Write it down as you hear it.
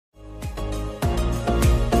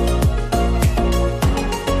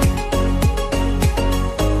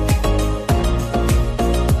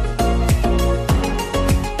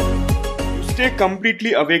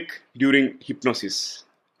completely awake during hypnosis.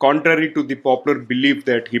 Contrary to the popular belief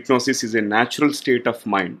that hypnosis is a natural state of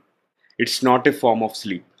mind, it's not a form of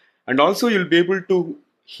sleep. And also, you'll be able to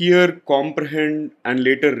hear, comprehend, and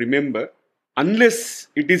later remember, unless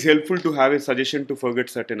it is helpful to have a suggestion to forget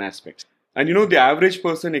certain aspects. And the average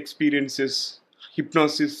person experiences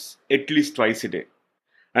hypnosis at least twice a day.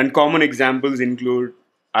 And common examples include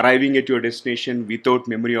arriving at your destination without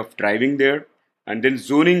memory of driving there, and then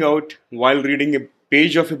zoning out while reading a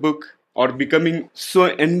page of a book, or becoming so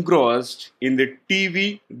engrossed in the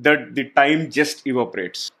TV that the time just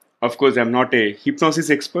evaporates. Of course, I'm not a hypnosis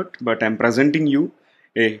expert, but I'm presenting you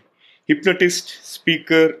a hypnotist,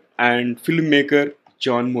 speaker, and filmmaker,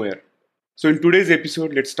 John Moyer. So, in today's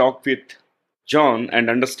episode, let's talk with John and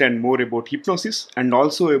understand more about hypnosis and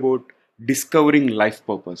also about discovering life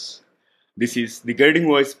purpose. This is the Guiding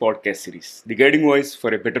Voice podcast series, the Guiding Voice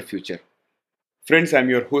for a Better Future. Friends, I'm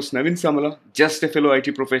your host Naveen Samala, just a fellow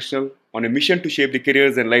IT professional on a mission to shape the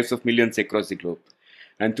careers and lives of millions across the globe.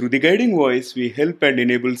 And through the Guiding Voice, we help and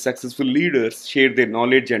enable successful leaders share their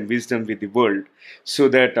knowledge and wisdom with the world so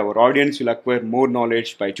that our audience will acquire more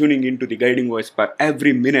knowledge by tuning into the Guiding Voice per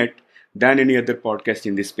every minute than any other podcast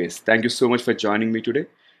in this space. Thank you so much for joining me today.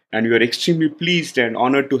 And we are extremely pleased and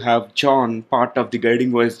honored to have John part of the Guiding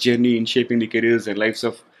Voice journey in shaping the careers and lives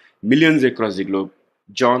of millions across the globe.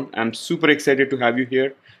 John, I'm super excited to have you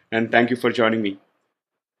here, and thank you for joining me.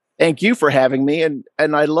 Thank you for having me, and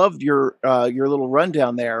I loved your little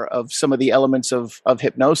rundown there of some of the elements of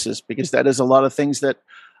hypnosis, because that is a lot of things that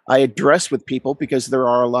I address with people because there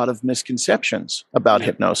are a lot of misconceptions about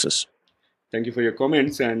hypnosis. Thank you for your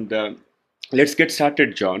comments, and let's get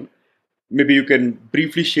started, John. Maybe you can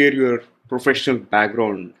briefly share your professional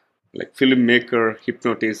background, like filmmaker,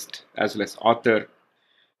 hypnotist, as well as author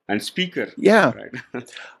and speaker. Yeah.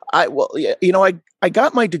 Right. I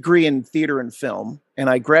got my degree in theater and film, and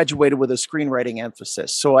I graduated with a screenwriting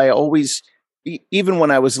emphasis. So I always, even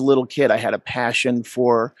when I was a little kid, I had a passion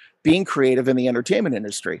for being creative in the entertainment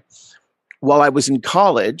industry. While I was in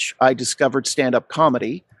college, I discovered stand-up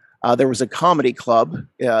comedy. There was a comedy club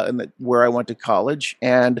where I went to college.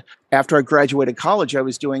 And after I graduated college, I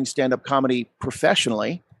was doing stand-up comedy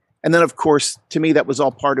professionally. And then, of course, to me, that was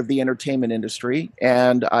all part of the entertainment industry.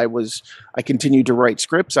 And I continued to write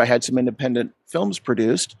scripts. I had some independent films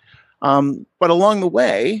produced. But along the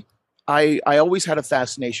way, I always had a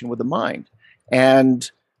fascination with the mind.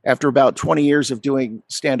 And after about 20 years of doing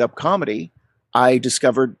stand-up comedy, I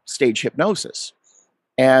discovered stage hypnosis.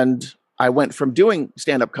 And I went from doing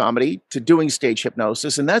stand-up comedy to doing stage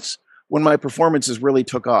hypnosis. And that's when my performances really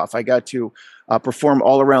took off. I got to perform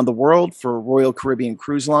all around the world for Royal Caribbean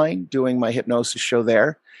Cruise Line, doing my hypnosis show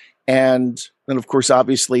there. And then, of course,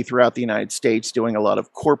 obviously throughout the United States, doing a lot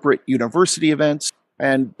of corporate university events.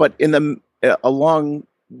 But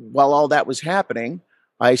while all that was happening,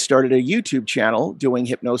 I started a YouTube channel doing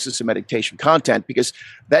hypnosis and meditation content, because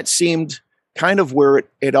that seemed kind of where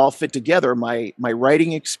it all fit together. My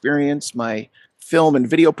writing experience, my film and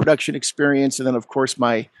video production experience, and then, of course,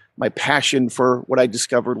 my passion for what I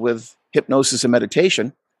discovered with hypnosis and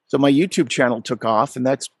meditation. So my YouTube channel took off, and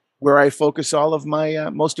that's where I focus all of my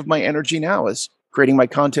most of my energy now, is creating my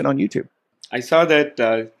content on YouTube. I saw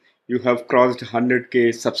that you have crossed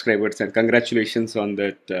 100K subscribers, and congratulations on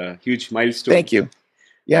that huge milestone. Thank you.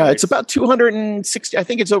 Yeah, it's about 260. I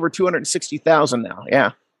think it's over 260,000 now.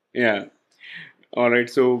 Yeah. Yeah. All right.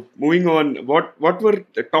 So moving on, what were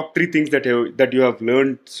the top 3 things that you have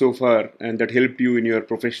learned so far and that helped you in your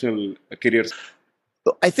professional careers?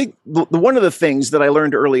 I think one of the things that I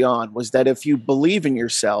learned early on was that if you believe in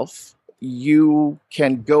yourself, you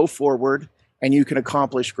can go forward and you can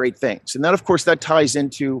accomplish great things. And that, of course, that ties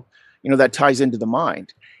into the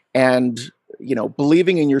mind, and,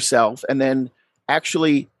 believing in yourself and then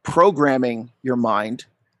actually programming your mind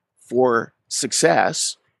for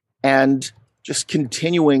success and just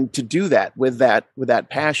continuing to do that with that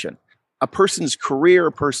passion. A person's career,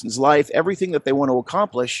 a person's life, everything that they want to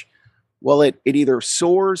accomplish, well, it either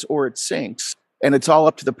soars or it sinks, and it's all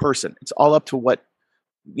up to the person. It's all up to what,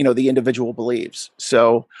 the individual believes.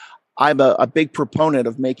 So I'm a big proponent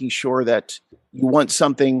of making sure that you want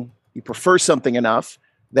something, you prefer something enough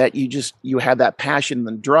that you have that passion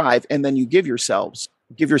and drive, and then you give yourself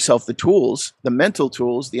the tools, the mental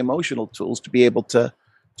tools, the emotional tools to be able to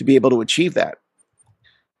achieve that.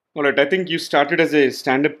 All right. I think you started as a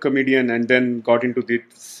stand-up comedian and then got into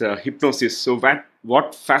this hypnosis. So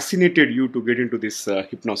what fascinated you to get into this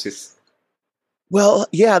hypnosis? Well,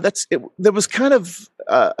 yeah, there was kind of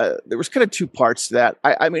 2 parts to that.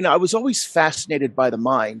 I was always fascinated by the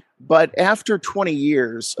mind, but after 20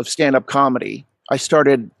 years of stand-up comedy, I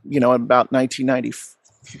started, in about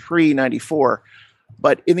 1993, 94.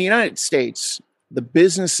 But in the United States, the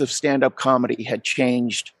business of stand-up comedy had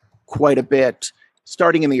changed quite a bit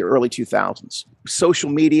starting in the early 2000s. Social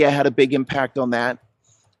media had a big impact on that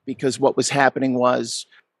because what was happening was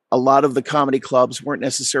a lot of the comedy clubs weren't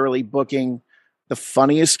necessarily booking the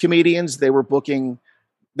funniest comedians. They were booking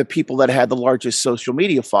the people that had the largest social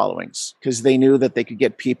media followings because they knew that they could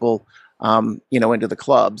get people, into the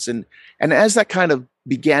clubs. And as that kind of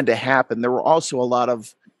began to happen, there were also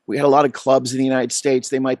we had a lot of clubs in the United States.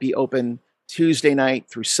 They might be open Tuesday night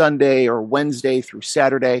through Sunday or Wednesday through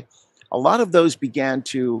Saturday. A lot of those began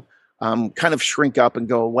to kind of shrink up and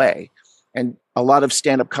go away. And a lot of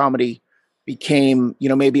stand-up comedy became,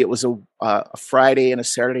 maybe it was a Friday and a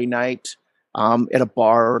Saturday night at a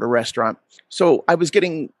bar or at a restaurant. So I was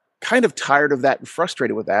getting kind of tired of that and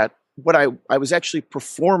frustrated with that. What I was actually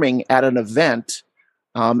performing at an event.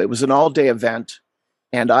 It was an all-day event,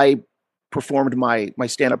 and I performed my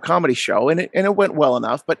stand-up comedy show, and it went well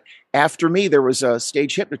enough. But after me, there was a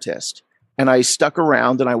stage hypnotist, and I stuck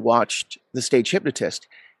around and I watched the stage hypnotist.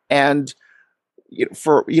 And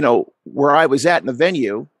for where I was at in the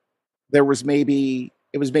venue, it was maybe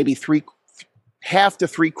half to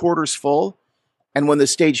three quarters full. And when the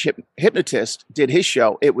stage hypnotist did his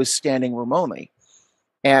show, it was standing room only.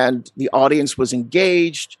 And the audience was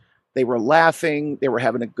engaged. They were laughing. They were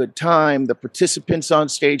having a good time. The participants on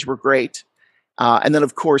stage were great. And then,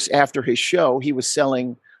 of course, after his show, he was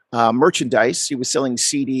selling merchandise. He was selling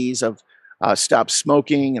CDs of stop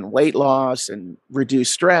smoking and weight loss and reduce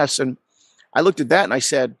stress. And I looked at that and I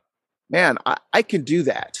said, man, I can do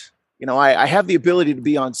that. I have the ability to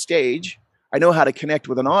be on stage. I know how to connect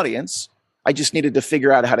with an audience. I just needed to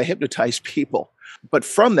figure out how to hypnotize people. But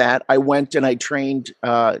from that, I went and I trained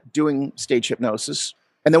doing stage hypnosis.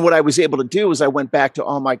 And then what I was able to do is I went back to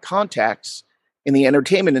all my contacts in the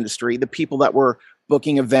entertainment industry, the people that were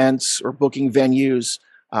booking events or booking venues,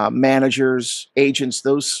 managers, agents,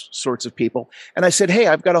 those sorts of people. And I said, hey,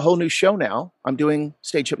 I've got a whole new show now. I'm doing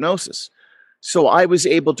stage hypnosis. So I was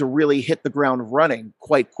able to really hit the ground running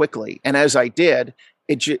quite quickly. And as I did,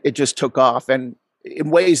 it just took off. And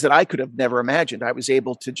in ways that I could have never imagined, I was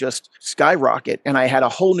able to just skyrocket. And I had a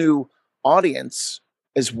whole new audience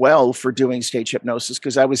as well for doing stage hypnosis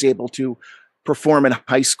because I was able to perform in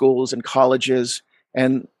high schools and colleges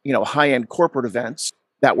and, high-end corporate events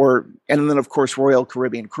and then of course, Royal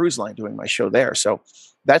Caribbean Cruise Line doing my show there. So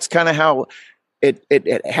that's kind of how it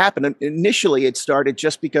happened. And initially it started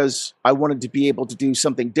just because I wanted to be able to do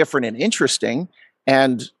something different and interesting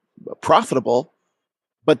and profitable.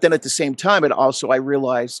 But then at the same time, I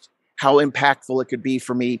realized how impactful it could be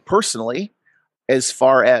for me personally, as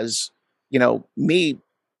far as, me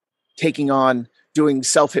taking on doing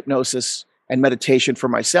self-hypnosis and meditation for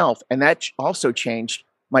myself. And that also changed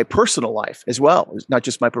my personal life as well, not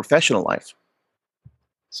just my professional life.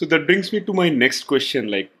 So that brings me to my next question.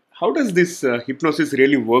 Like, how does this hypnosis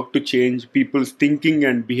really work to change people's thinking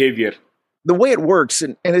and behavior? The way it works,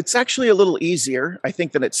 and it's actually a little easier, I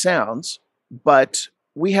think, than it sounds, but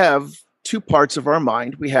we have two parts of our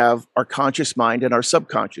mind. We have our conscious mind and our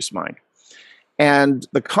subconscious mind. And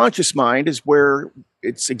the conscious mind is where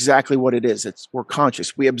it's exactly what it is. We're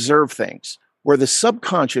conscious. We observe things. Where the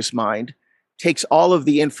subconscious mind takes all of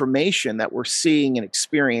the information that we're seeing and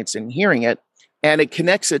experiencing and hearing it, and it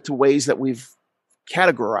connects it to ways that we've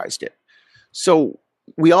categorized it. So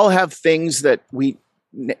we all have things that we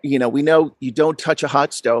know you don't touch a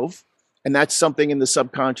hot stove. And that's something in the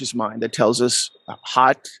subconscious mind that tells us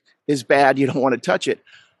hot is bad. You don't want to touch it.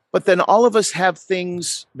 But then all of us have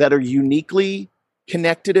things that are uniquely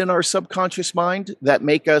connected in our subconscious mind that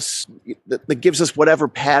that gives us whatever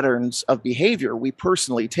patterns of behavior we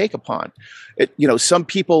personally take upon. Some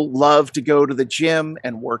people love to go to the gym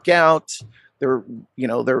and work out. They're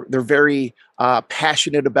very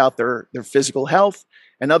passionate about their physical health,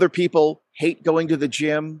 and other people hate going to the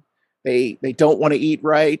gym. They don't want to eat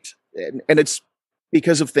right. And it's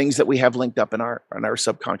because of things that we have linked up in our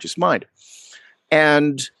subconscious mind.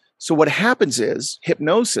 And so what happens is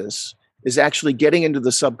hypnosis is actually getting into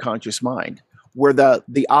the subconscious mind where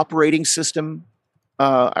the operating system,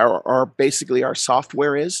 basically our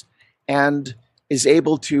software and is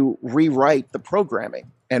able to rewrite the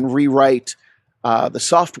programming and rewrite the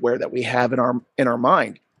software that we have in our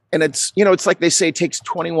mind. And it's like they say, it takes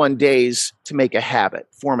 21 days to make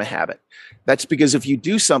form a habit. That's because if you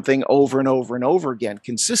do something over and over and over again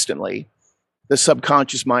consistently, the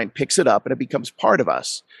subconscious mind picks it up and it becomes part of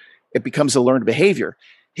us. It becomes a learned behavior.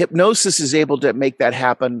 Hypnosis is able to make that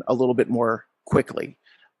happen a little bit more quickly.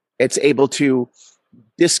 It's able to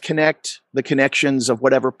disconnect the connections of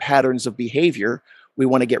whatever patterns of behavior we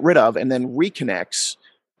want to get rid of, and then reconnects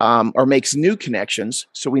or makes new connections.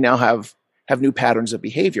 So we now have new patterns of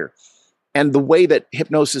behavior. And the way that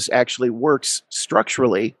hypnosis actually works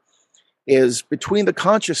structurally is between the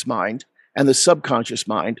conscious mind and the subconscious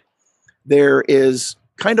mind, there is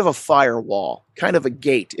kind of a firewall, kind of a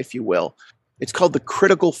gate, if you will. It's called the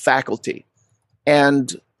critical faculty.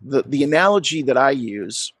 And the analogy that I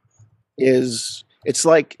use is it's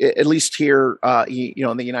like, at least here,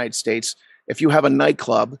 in the United States, if you have a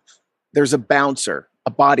nightclub, there's a bouncer,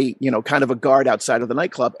 a body, kind of a guard outside of the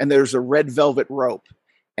nightclub, and there's a red velvet rope.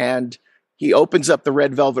 And he opens up the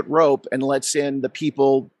red velvet rope and lets in the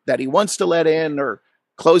people that he wants to let in, or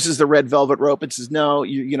closes the red velvet rope and says, no,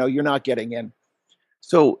 you're not getting in.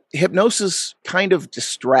 So hypnosis kind of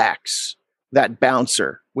distracts that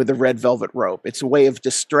bouncer with the red velvet rope. It's a way of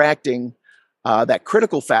distracting that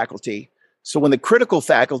critical faculty. So when the critical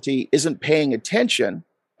faculty isn't paying attention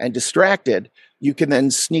and distracted, you can then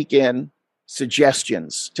sneak in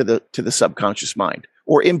suggestions to the subconscious mind,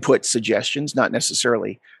 or input suggestions, not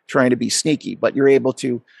necessarily trying to be sneaky, but you're able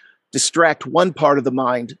to distract one part of the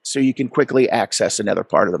mind so you can quickly access another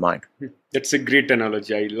part of the mind. That's a great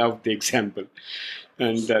analogy. I love the example.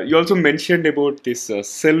 And you also mentioned about this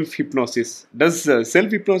self-hypnosis. Does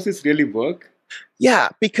self-hypnosis really work? Yeah,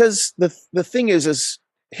 because the thing is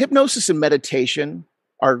hypnosis and meditation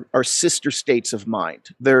are sister states of mind.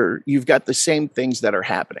 You've got the same things that are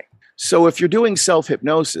happening. So if you're doing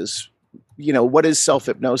self-hypnosis, what is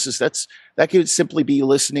self-hypnosis? That could simply be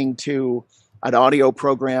listening to an audio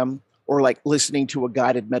program, or like listening to a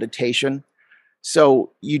guided meditation.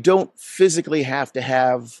 So you don't physically have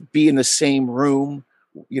to be in the same room,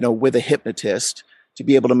 with a hypnotist to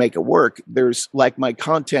be able to make it work. There's, like, my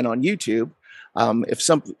content on YouTube. If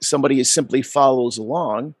somebody simply follows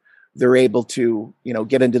along, they're able to,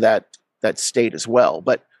 get into that state as well.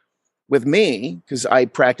 But with me, because I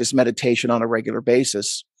practice meditation on a regular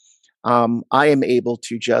basis, I am able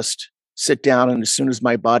to just sit down, and as soon as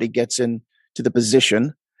my body gets into the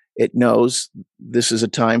position, it knows this is a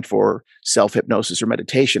time for self-hypnosis or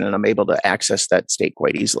meditation, and I'm able to access that state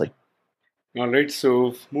quite easily. All right,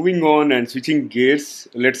 so moving on and switching gears,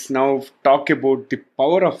 let's now talk about the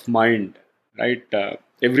power of mind, right?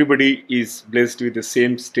 Everybody is blessed with the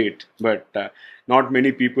same state, but not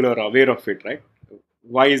many people are aware of it, right?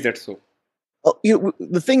 Why is that so? Well,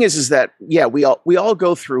 the thing is that, yeah, we all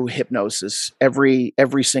go through hypnosis every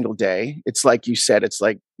single day. It's like you said, it's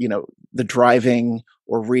like, the driving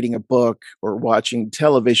or reading a book or watching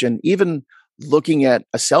television, even looking at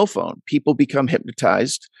a cell phone. People become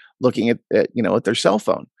hypnotized looking at their cell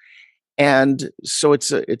phone. And so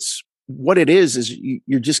it's what it is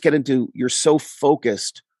you're just you're so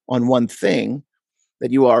focused on one thing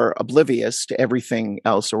that you are oblivious to everything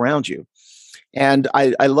else around you. And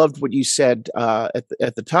I loved what you said at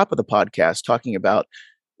the top of the podcast, talking about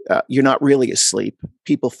you're not really asleep.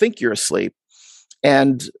 People think you're asleep.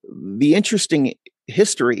 And the interesting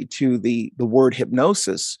history to the word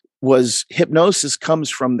hypnosis was, hypnosis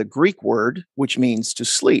comes from the Greek word, which means to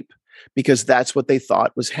sleep, because that's what they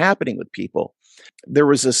thought was happening with people. There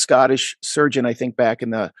was a Scottish surgeon, I think back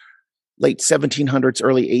in the late 1700s,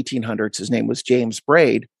 early 1800s. His name was James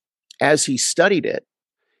Braid. As he studied it,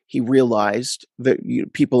 he realized that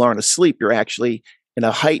people aren't asleep. You're actually in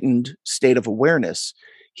a heightened state of awareness.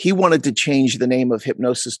 He wanted to change the name of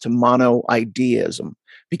hypnosis to monoideism,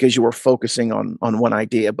 because you were focusing on one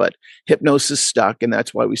idea, but hypnosis stuck, and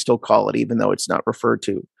that's why we still call it, even though it's not referred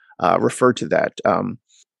to that.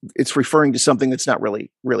 It's referring to something that's not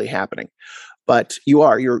really happening. But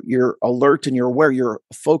you're alert and you're aware. You're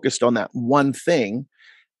focused on that one thing,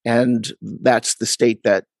 and that's the state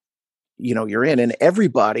that you're in, and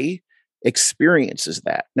everybody experiences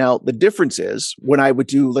that. Now, the difference is, when I would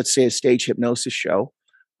do, let's say, a stage hypnosis show,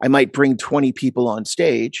 I might bring 20 people on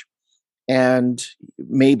stage, and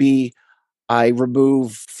maybe I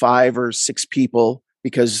remove 5 or 6 people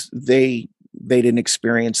because they didn't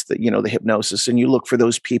experience the hypnosis. And you look for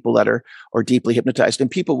those people that are deeply hypnotized, and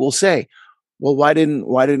people will say, well, why didn't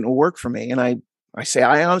it work for me? And I say,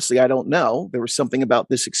 I honestly don't know. There was something about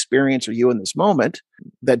this experience or you in this moment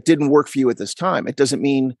that didn't work for you at this time. It doesn't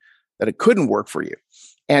mean that it couldn't work for you.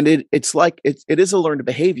 And it's like, it is a learned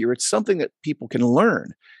behavior. It's something that people can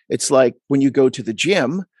learn. It's like when you go to the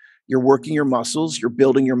gym, you're working your muscles, you're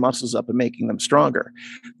building your muscles up and making them stronger.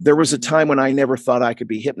 There was a time when I never thought I could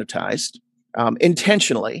be hypnotized,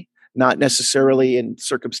 intentionally, not necessarily in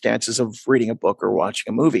circumstances of reading a book or watching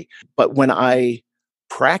a movie. But when I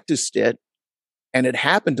practiced it and it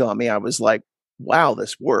happened on me, I was like, wow,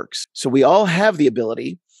 this works. So we all have the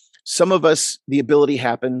ability Some of us, the ability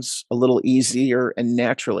happens a little easier and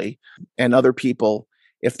naturally, and other people,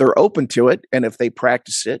 if they're open to it and if they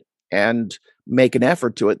practice it and make an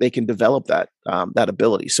effort to it, they can develop that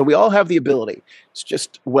ability. So we all have the ability. It's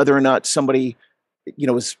just whether or not somebody,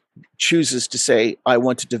 chooses to say, "I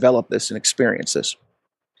want to develop this and experience this."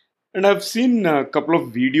 And I've seen a couple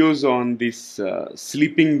of videos on this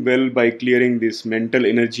sleeping well by clearing this mental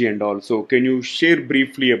energy and also. Can you share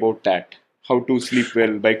briefly about that? How to sleep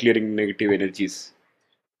well by clearing negative energies?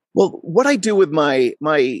 Well, what I do with my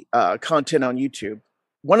content on YouTube,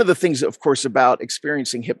 one of the things, of course, about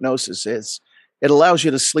experiencing hypnosis is it allows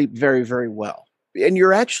you to sleep very, very well. And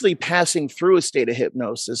you're actually passing through a state of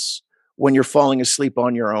hypnosis when you're falling asleep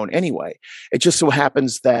on your own anyway. It just so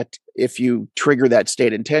happens that if you trigger that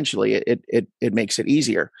state intentionally, it makes it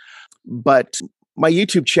easier. But my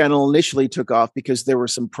YouTube channel initially took off because there were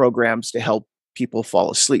some programs to help people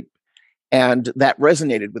fall asleep. And that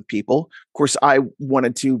resonated with people. Of course, I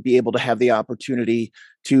wanted to be able to have the opportunity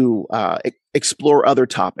to explore other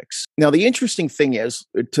topics. Now, the interesting thing is,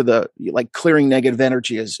 clearing negative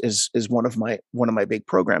energy is one of my big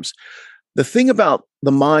programs. The thing about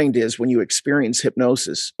the mind is, when you experience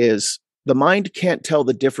hypnosis, is the mind can't tell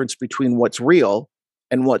the difference between what's real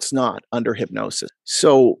and what's not under hypnosis.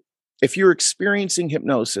 So, if you're experiencing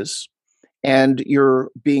hypnosis and you're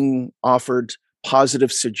being offered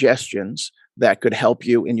positive suggestions that could help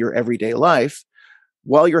you in your everyday life,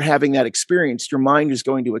 while you're having that experience, your mind is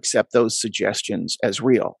going to accept those suggestions as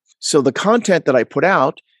real. So the content that I put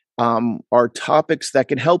out are topics that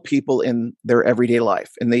can help people in their everyday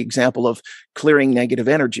life. And the example of clearing negative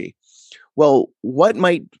energy. Well, what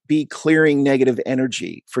might be clearing negative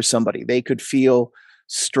energy for somebody? They could feel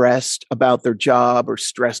stressed about their job or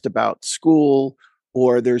stressed about school,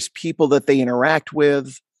 or there's people that they interact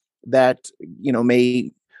with that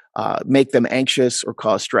may make them anxious or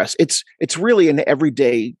cause stress. It's really an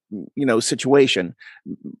everyday situation.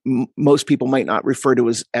 Most people might not refer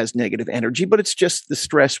to as negative energy, but it's just the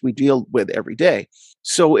stress we deal with every day.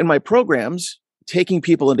 So in my programs, taking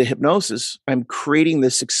people into hypnosis, I'm creating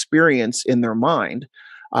this experience in their mind.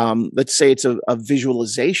 Let's say it's a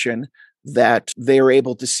visualization that they are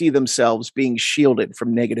able to see themselves being shielded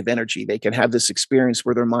from negative energy. They can have this experience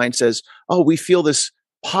where their mind says, "Oh, we feel this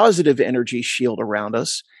positive energy shield around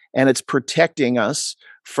us, and it's protecting us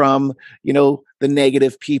from, the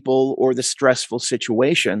negative people or the stressful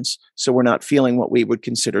situations. So we're not feeling what we would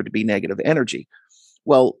consider to be negative energy."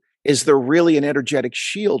 Well, is there really an energetic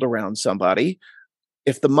shield around somebody?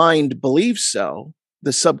 If the mind believes so,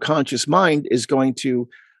 the subconscious mind is going to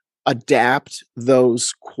adapt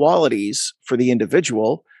those qualities for the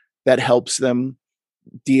individual that helps them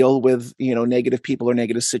deal with negative people or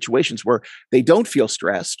negative situations, where they don't feel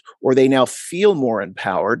stressed, or they now feel more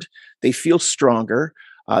empowered, they feel stronger,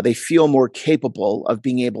 they feel more capable of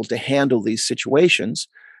being able to handle these situations,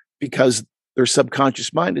 because their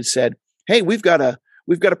subconscious mind has said, "Hey, we've got a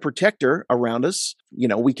protector around us,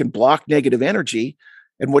 we can block negative energy."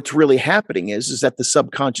 And what's really happening is that the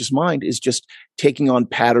subconscious mind is just taking on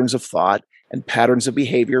patterns of thought and patterns of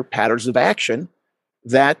behavior, patterns of action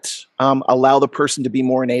that allow the person to be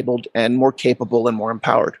more enabled and more capable and more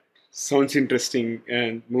empowered. Sounds interesting.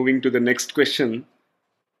 And moving to the next question,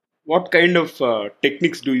 what kind of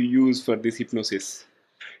techniques do you use for this hypnosis?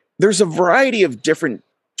 There's a variety of different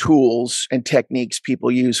tools and techniques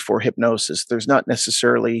people use for hypnosis. There's not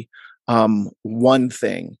necessarily one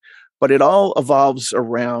thing, but it all evolves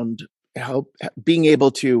around being able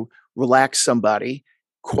to relax somebody,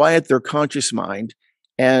 quiet their conscious mind,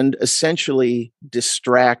 and essentially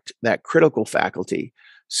distract that critical faculty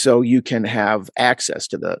so you can have access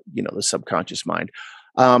to the subconscious mind.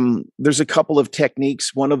 There's a couple of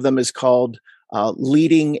techniques. One of them is called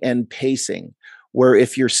leading and pacing, where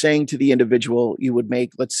if you're saying to the individual, you would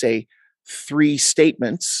make, let's say, 3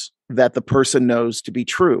 statements that the person knows to be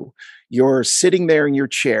true. You're sitting there in your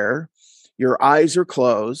chair, your eyes are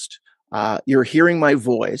closed, you're hearing my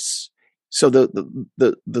voice. So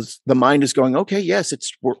the mind is going, "Okay, yes,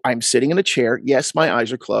 I'm sitting in a chair. Yes, my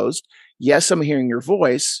eyes are closed. Yes, I'm hearing your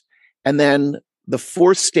voice." And then the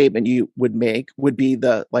 4th statement you would make would be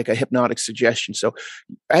like a hypnotic suggestion. So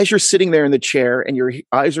as you're sitting there in the chair and your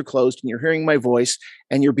eyes are closed and you're hearing my voice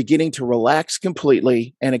and you're beginning to relax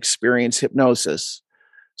completely and experience hypnosis.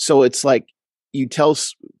 So it's like you tell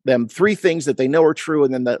them 3 things that they know are true,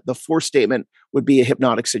 and then the 4th statement would be a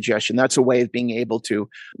hypnotic suggestion. That's a way of being able to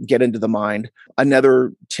get into the mind.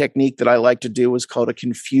 Another technique that I like to do is called a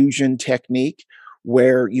confusion technique,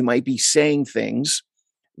 where you might be saying things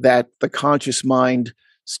that the conscious mind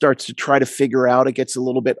starts to try to figure out. It gets a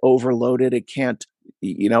little bit overloaded. It can't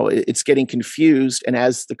it's getting confused. And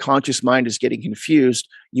as the conscious mind is getting confused,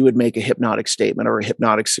 you would make a hypnotic statement or a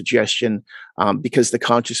hypnotic suggestion, because the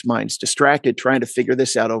conscious mind's distracted trying to figure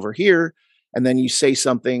this out over here. And then you say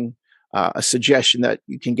something, a suggestion that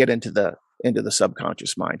you can get into the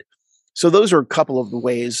subconscious mind. So those are a couple of the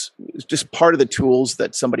ways, just part of the tools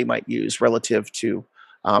that somebody might use relative to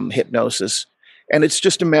hypnosis. And it's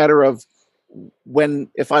just a matter of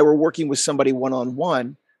if I were working with somebody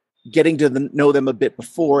one-on-one, getting to know them a bit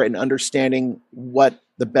before and understanding what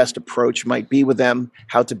the best approach might be with them,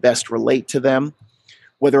 how to best relate to them,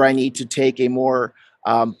 whether I need to take a more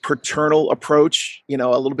paternal approach, a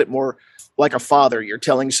little bit more like a father. You're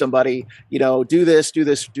telling somebody, do this, do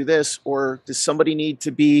this, do this, or does somebody need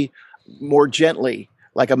to be more gently,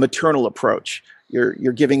 like a maternal approach? You're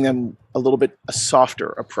giving them a little bit a softer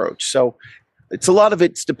approach. So it's a lot of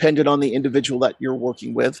it's dependent on the individual that you're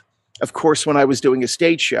working with. Of course, when I was doing a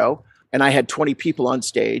stage show and I had 20 people on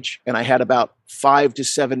stage and I had about 5 to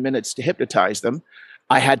 7 minutes to hypnotize them,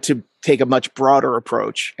 I had to take a much broader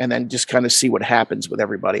approach and then just kind of see what happens with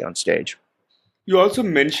everybody on stage. You also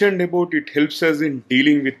mentioned about it helps us in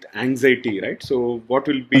dealing with anxiety, right? So what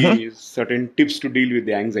will be certain tips to deal with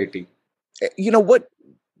the anxiety? What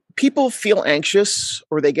people feel anxious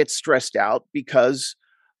or they get stressed out because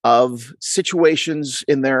of situations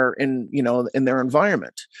in their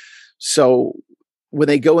environment. So when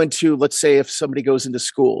they go into, let's say if somebody goes into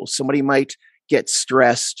school, somebody might get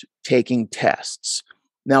stressed taking tests.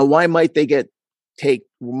 Now, why might they get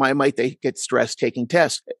stressed taking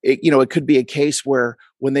tests? It could be a case where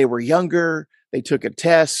when they were younger, they took a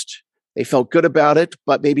test, they felt good about it,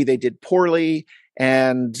 but maybe they did poorly.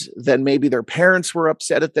 And then maybe their parents were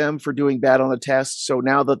upset at them for doing bad on a test. So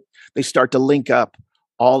now that they start to link up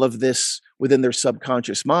all of this within their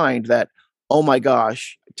subconscious mind that, oh my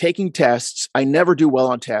gosh, taking tests, I never do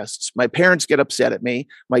well on tests. My parents get upset at me.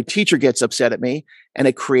 My teacher gets upset at me, and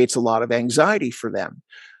it creates a lot of anxiety for them.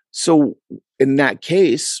 So in that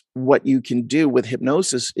case, what you can do with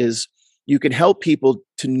hypnosis is you can help people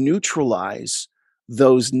to neutralize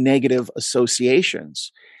those negative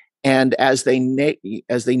associations. And as they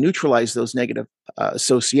neutralize those negative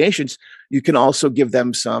associations, you can also give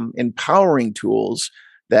them some empowering tools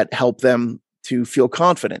that help them to feel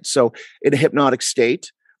confident. So in a hypnotic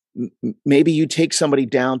state, maybe you take somebody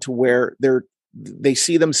down to where they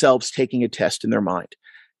see themselves taking a test in their mind.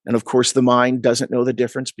 And of course, the mind doesn't know the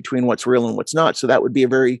difference between what's real and what's not. So that would be a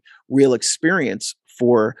very real experience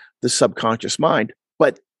for the subconscious mind.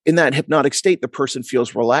 But in that hypnotic state, the person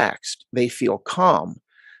feels relaxed. They feel calm.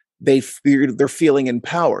 They're feeling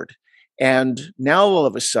empowered. And now all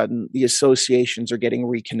of a sudden, the associations are getting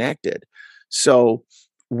reconnected. So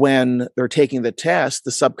when they're taking the test,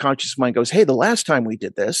 the subconscious mind goes, hey, the last time we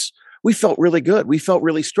did this, we felt really good. We felt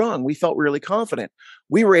really strong. We felt really confident.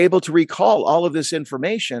 We were able to recall all of this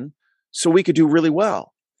information so we could do really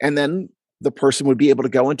well. And then the person would be able to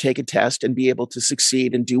go and take a test and be able to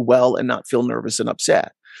succeed and do well and not feel nervous and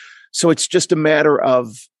upset. So it's just a matter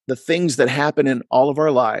of the things that happen in all of our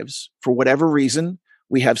lives. For whatever reason,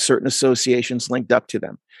 we have certain associations linked up to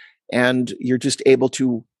them. And you're just able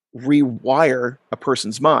to rewire a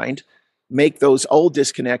person's mind, make those old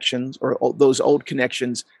disconnections or those old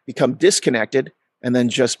connections become disconnected, and then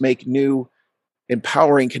just make new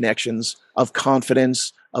empowering connections of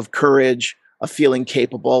confidence, of courage, of feeling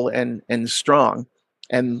capable and strong.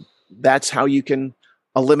 And that's how you can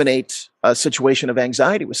eliminate a situation of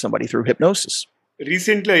anxiety with somebody through hypnosis.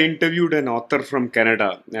 Recently, I interviewed an author from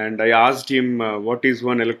Canada, and I asked him what is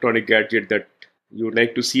one electronic gadget that you would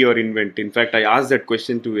like to see or invent. In fact, I asked that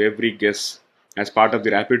question to every guest as part of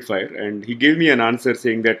the rapid fire, and he gave me an answer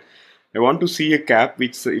saying that I want to see a cap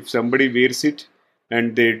which, if somebody wears it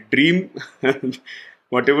and they dream,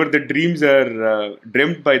 whatever the dreams are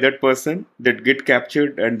dreamt by that person, that get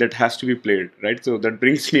captured and that has to be played, right? So that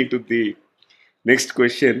brings me to the next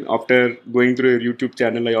question. After going through your YouTube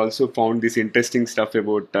channel, I also found this interesting stuff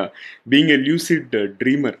about being a lucid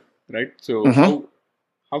dreamer, right? So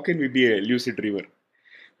how can we be a lucid dreamer?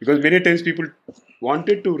 Because many times people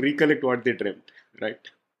wanted to recollect what they dreamt, right?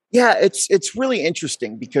 Yeah, it's really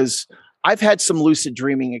interesting because I've had some lucid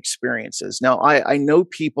dreaming experiences. Now, I know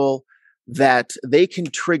people that they can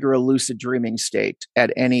trigger a lucid dreaming state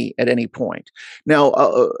at any point. Now,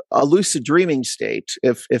 a lucid dreaming state,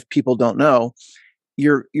 if people don't know,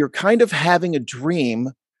 you're kind of having a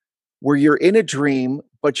dream where you're in a dream,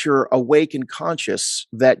 but you're awake and conscious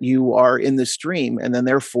that you are in this dream, and then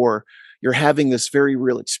therefore you're having this very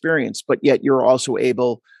real experience, but yet you're also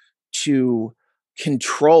able to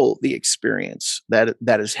control the experience that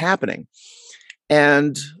is happening.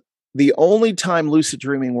 And the only time lucid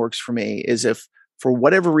dreaming works for me is if, for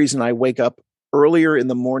whatever reason, I wake up earlier in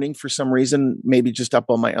the morning for some reason, maybe just up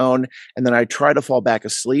on my own, and then I try to fall back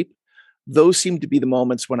asleep. Those seem to be the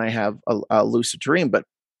moments when I have a lucid dream. But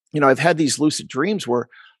I've had these lucid dreams where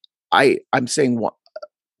I'm saying,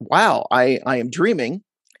 wow, I am dreaming,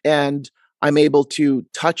 and I'm able to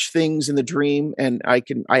touch things in the dream, and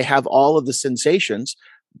I have all of the sensations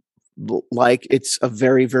like it's a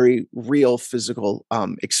very, very real physical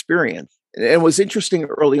experience. And it was interesting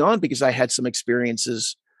early on because I had some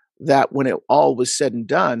experiences that when it all was said and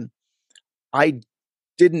done, I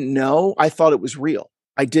didn't know. I thought it was real.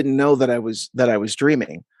 I didn't know that I was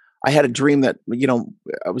dreaming. I had a dream that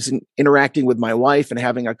I was interacting with my wife and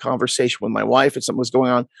having a conversation with my wife, and something was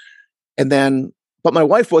going on. And then, but my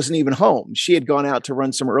wife wasn't even home. She had gone out to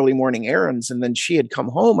run some early morning errands, and then she had come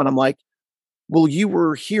home, and I'm like, "Well, you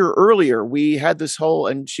were here earlier. We had this whole,"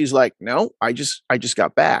 and she's like, "No, I just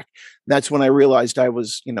got back." That's when I realized I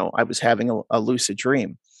was having a lucid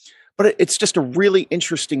dream. But it's just a really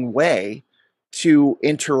interesting way to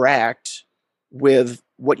interact with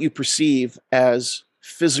what you perceive as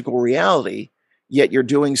physical reality, yet you're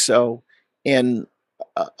doing so in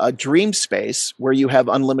a dream space where you have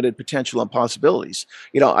unlimited potential and possibilities.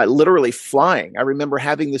 I literally flying. I remember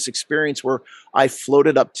having this experience where I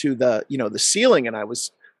floated up to the ceiling, and I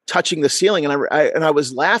was touching the ceiling, and I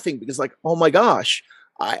was laughing because, like, oh my gosh,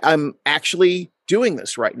 I'm actually doing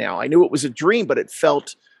this right now. I knew it was a dream, but it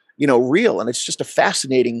felt real. And it's just a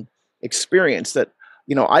fascinating experience that,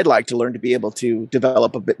 I'd like to learn to be able to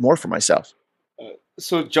develop a bit more for myself.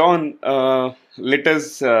 So, John, let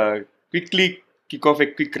us quickly kick off a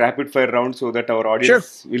quick rapid fire round so that our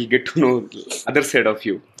audience will get to know the other side of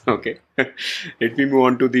you. Okay. Let me move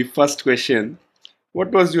on to the first question.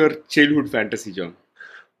 What was your childhood fantasy, John?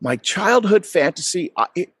 My childhood fantasy,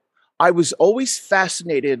 I was always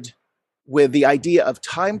fascinated with the idea of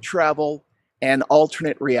time travel and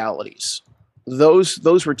alternate realities.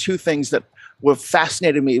 Those were two things that were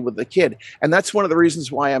fascinated me with the kid. And that's one of the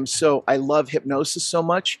reasons why I love hypnosis so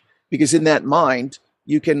much, because in that mind,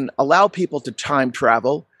 you can allow people to time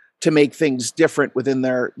travel to make things different within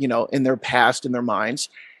their, in their past, in their minds.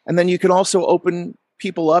 And then you can also open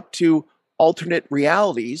people up to alternate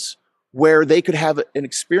realities where they could have an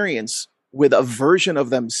experience with a version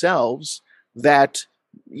of themselves that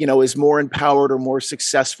is more empowered or more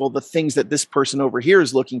successful. The things that this person over here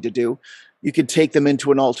is looking to do, you could take them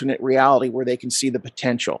into an alternate reality where they can see the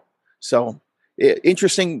potential. So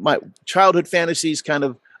interesting. My childhood fantasies kind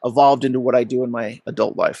of evolved into what I do in my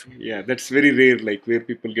adult life. Yeah, that's very rare, like where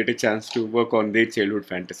people get a chance to work on their childhood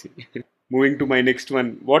fantasy. Moving to my next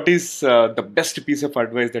one. What is the best piece of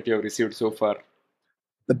advice that you have received so far?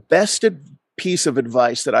 The best piece of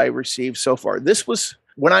advice that I received so far. This was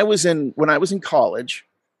when I was in college.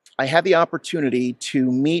 I had the opportunity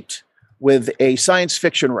to meet with a science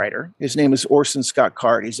fiction writer. His name is Orson Scott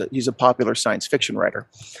Card. He's a popular science fiction writer.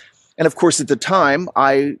 And of course, at the time,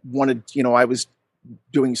 I was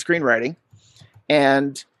doing screenwriting,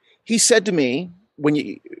 and he said to me,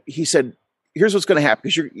 he said, "Here's what's going to happen,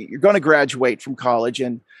 because you're going to graduate from college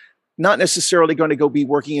and not necessarily going to go be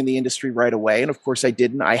working in the industry right away." And of course, I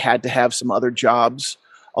didn't. I had to have some other jobs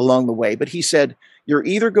along the way. But he said, "You're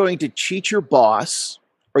either going to cheat your boss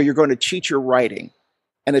or you're going to cheat your writing.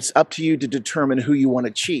 And it's up to you to determine who you want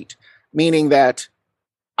to cheat." Meaning that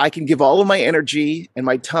I can give all of my energy and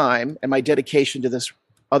my time and my dedication to this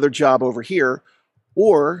other job over here,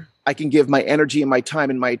 or I can give my energy and my time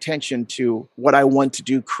and my attention to what I want to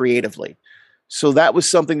do creatively. So that was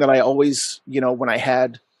something that I always, when I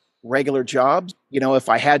had regular jobs, if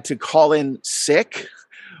I had to call in sick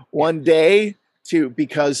one day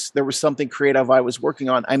because there was something creative I was working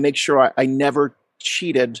on, I make sure I never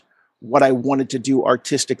cheated what I wanted to do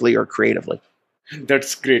artistically or creatively.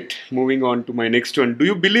 That's great. Moving on to my next one. Do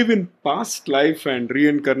you believe in past life and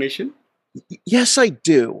reincarnation? Yes, I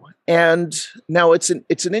do. And now it's an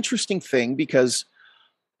interesting thing because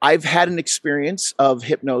I've had an experience of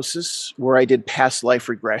hypnosis where I did past life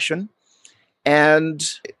regression. And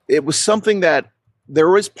it was something that there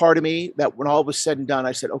was part of me that when all was said and done,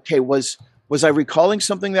 I said, okay, was I recalling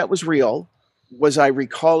something that was real? Was I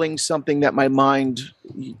recalling something that my mind,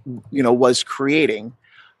 was creating?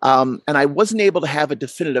 And I wasn't able to have a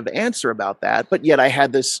definitive answer about that, but yet I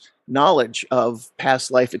had this knowledge of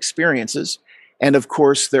past life experiences. And of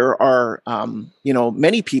course, there are,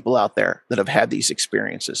 many people out there that have had these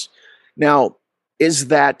experiences. Now, is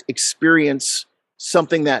that experience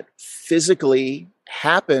something that physically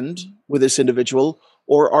happened with this individual,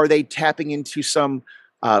 or are they tapping into some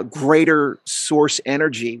greater source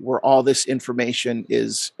energy where all this information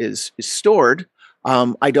is stored?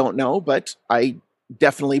 I don't know, but I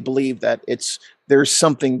definitely believe that there's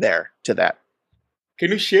something there to that.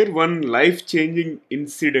 Can you share one life-changing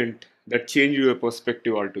incident that changed your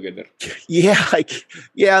perspective altogether? Yeah,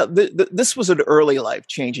 this was an early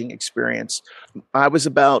life-changing experience. I was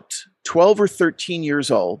about 12 or 13 years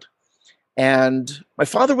old, and my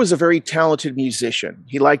father was a very talented musician.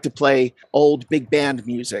 He liked to play old big band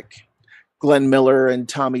music, Glenn Miller and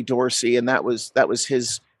Tommy Dorsey, and that was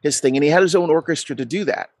his thing. And he had his own orchestra to do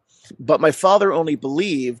that. But my father only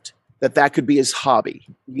believed that that could be his hobby.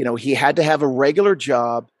 You know, he had to have a regular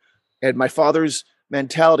job. And my father's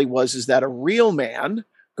mentality was is that a real man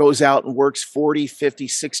goes out and works 40, 50,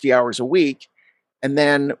 60 hours a week. And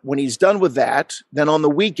then when he's done with that, then on the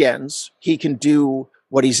weekends, he can do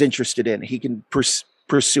what he's interested in. He can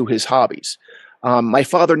pursue his hobbies. My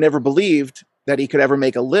father never believed that he could ever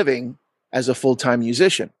make a living as a full-time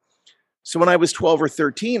musician. So when I was 12 or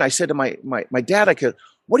 13, I said to my dad,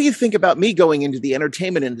 what do you think about me going into the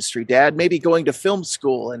entertainment industry, Dad? Maybe going to film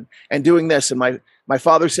school and doing this. And my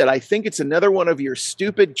father said, I think it's another one of your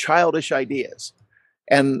stupid, childish ideas.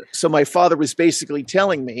 And so my father was basically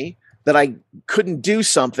telling me that I couldn't do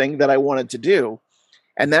something that I wanted to do.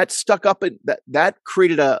 And that stuck up, that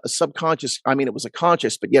created a subconscious, I mean, it was a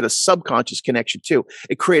conscious, but yet a subconscious connection too.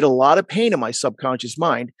 It created a lot of pain in my subconscious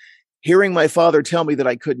mind, hearing my father tell me that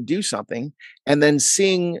I couldn't do something, and then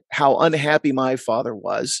seeing how unhappy my father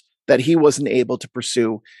was that he wasn't able to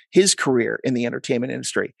pursue his career in the entertainment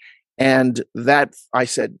industry. And that I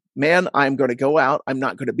said, man, I'm going to go out. I'm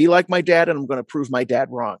not going to be like my dad, and I'm going to prove my dad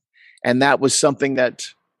wrong. And that was something that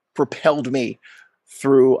propelled me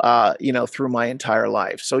through, through my entire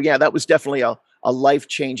life. So yeah, that was definitely a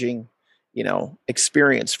life-changing,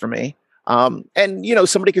 experience for me. And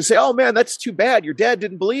somebody could say, oh man, that's too bad. Your dad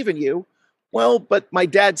didn't believe in you. Well, but my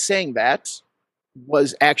dad saying that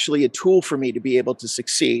was actually a tool for me to be able to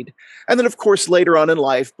succeed. And then of course, later on in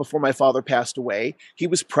life, before my father passed away, he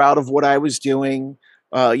was proud of what I was doing.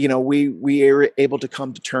 We were able to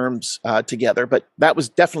come to terms together, but that was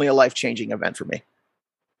definitely a life-changing event for me.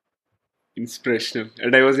 Inspirational.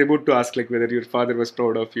 And I was able to ask whether your father was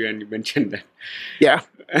proud of you, and you mentioned that. Yeah.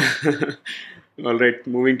 All right,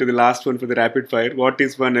 moving to the last one for the rapid fire. What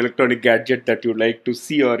is one electronic gadget that you'd like to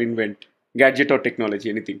see or invent? Gadget or technology,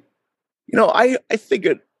 anything? I think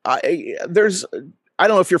there's, I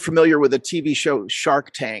don't know if you're familiar with the TV show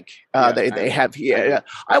Shark Tank. They have, yeah.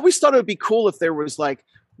 I always thought it would be cool if there was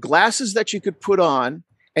glasses that you could put on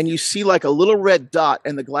and you see a little red dot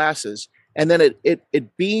in the glasses, and then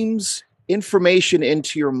it beams information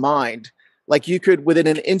into your mind. You could, within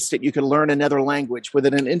an instant, you could learn another language.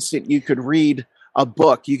 Within an instant, you could read a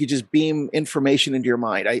book. You could just beam information into your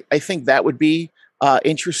mind. I think that would be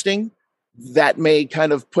interesting. That may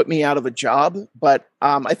kind of put me out of a job, but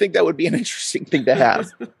I think that would be an interesting thing to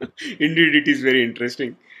have. Indeed, it is very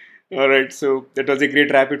interesting. All right, so that was a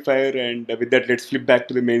great rapid fire. And with that, let's flip back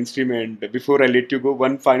to the mainstream. And before I let you go,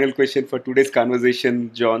 one final question for today's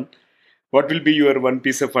conversation, John. What will be your one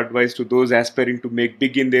piece of advice to those aspiring to make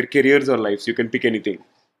big in their careers or lives? You can pick anything.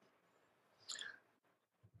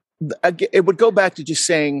 It would go back to just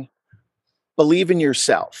saying, believe in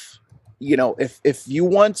yourself. If you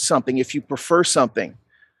want something, if you prefer something,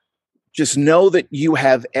 just know that you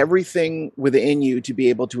have everything within you to be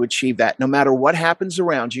able to achieve that. No matter what happens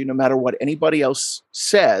around you, no matter what anybody else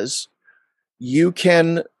says, you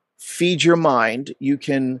can feed your mind, you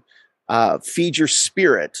can feed your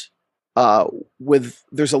spirit.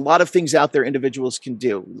 There's a lot of things out there individuals can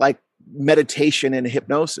do, like meditation and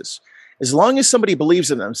hypnosis. As long as somebody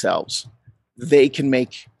believes in themselves, they can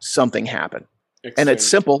make something happen. Excellent. And it's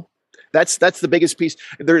simple. That's the biggest piece.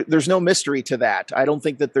 There's no mystery to that. I don't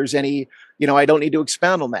think that there's any, I don't need to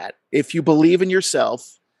expound on that. If you believe in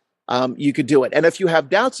yourself, you could do it. And if you have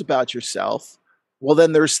doubts about yourself, well,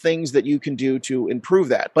 then there's things that you can do to improve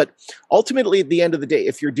that. But ultimately, at the end of the day,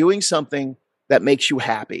 if you're doing something that makes you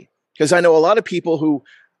happy, because I know a lot of people who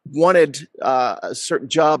wanted a certain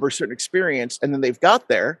job or certain experience, and then they've got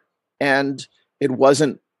there and it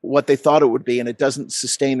wasn't what they thought it would be, and it doesn't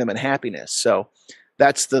sustain them in happiness. So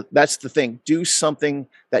that's the thing. Do something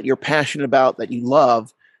that you're passionate about, that you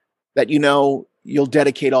love, that you'll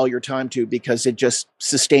dedicate all your time to, because it just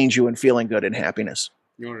sustains you in feeling good and happiness.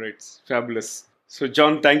 All right. Fabulous. So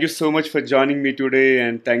John, thank you so much for joining me today,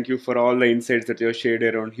 and thank you for all the insights that you have shared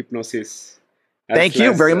around hypnosis. Thank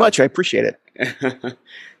you very much. I appreciate it.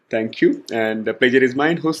 Thank you. And the pleasure is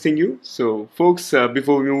mine hosting you. So folks,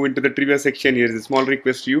 before we move into the trivia section, here is a small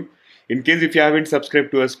request to you. In case if you haven't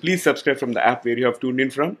subscribed to us, please subscribe from the app where you have tuned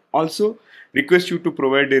in from. Also, request you to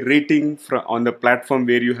provide a rating on the platform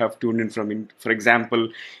where you have tuned in from. For example,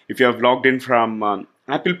 if you have logged in from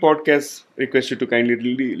Apple Podcasts, request you to kindly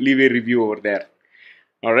leave a review over there.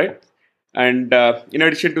 All right. And in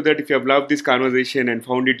addition to that, if you have loved this conversation and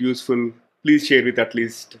found it useful, please share with at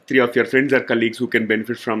least 3 of your friends or colleagues who can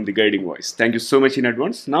benefit from the guiding voice. Thank you so much in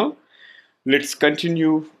advance. Now, let's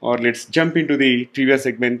continue or let's jump into the trivia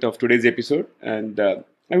segment of today's episode. And I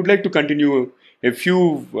would like to continue a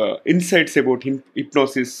few insights about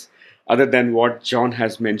hypnosis other than what John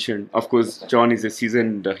has mentioned. Of course, John is a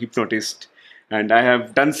seasoned hypnotist, and I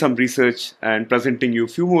have done some research and presenting you a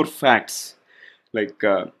few more facts. Like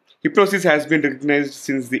hypnosis has been recognized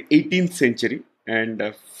since the 18th century,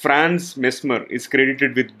 and Franz Mesmer is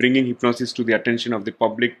credited with bringing hypnosis to the attention of the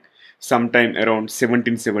public sometime around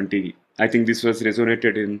 1770. I think this was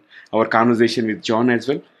resonated in our conversation with John as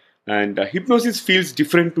well. And hypnosis feels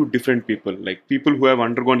different to different people. Like people who have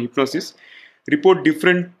undergone hypnosis report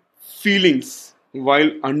different feelings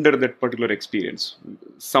while under that particular experience.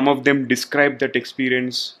 Some of them describe that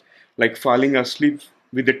experience like falling asleep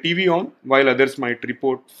with the TV on, while others might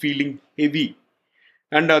report feeling heavy.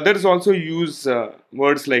 And others also use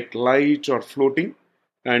words like light or floating.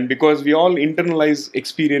 And because we all internalize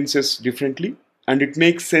experiences differently, and it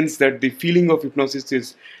makes sense that the feeling of hypnosis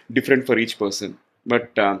is different for each person.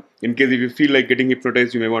 But in case if you feel like getting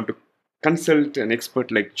hypnotized, you may want to consult an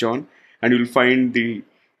expert like John, and you'll find the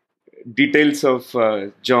details of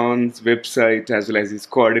John's website as well as his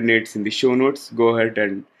coordinates in the show notes. Go ahead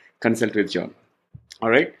and consult with John. All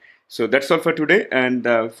right. So that's all for today. And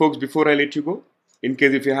folks, before I let you go, in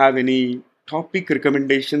case if you have any topic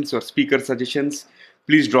recommendations or speaker suggestions,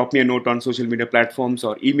 please drop me a note on social media platforms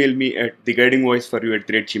or email me at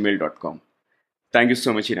theguidingvoiceforyou@gmail.com. Thank you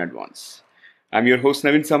so much in advance. I'm your host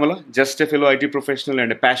Naveen Samala, just a fellow IT professional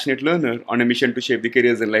and a passionate learner on a mission to shape the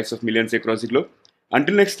careers and lives of millions across the globe.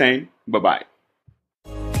 Until next time, bye-bye.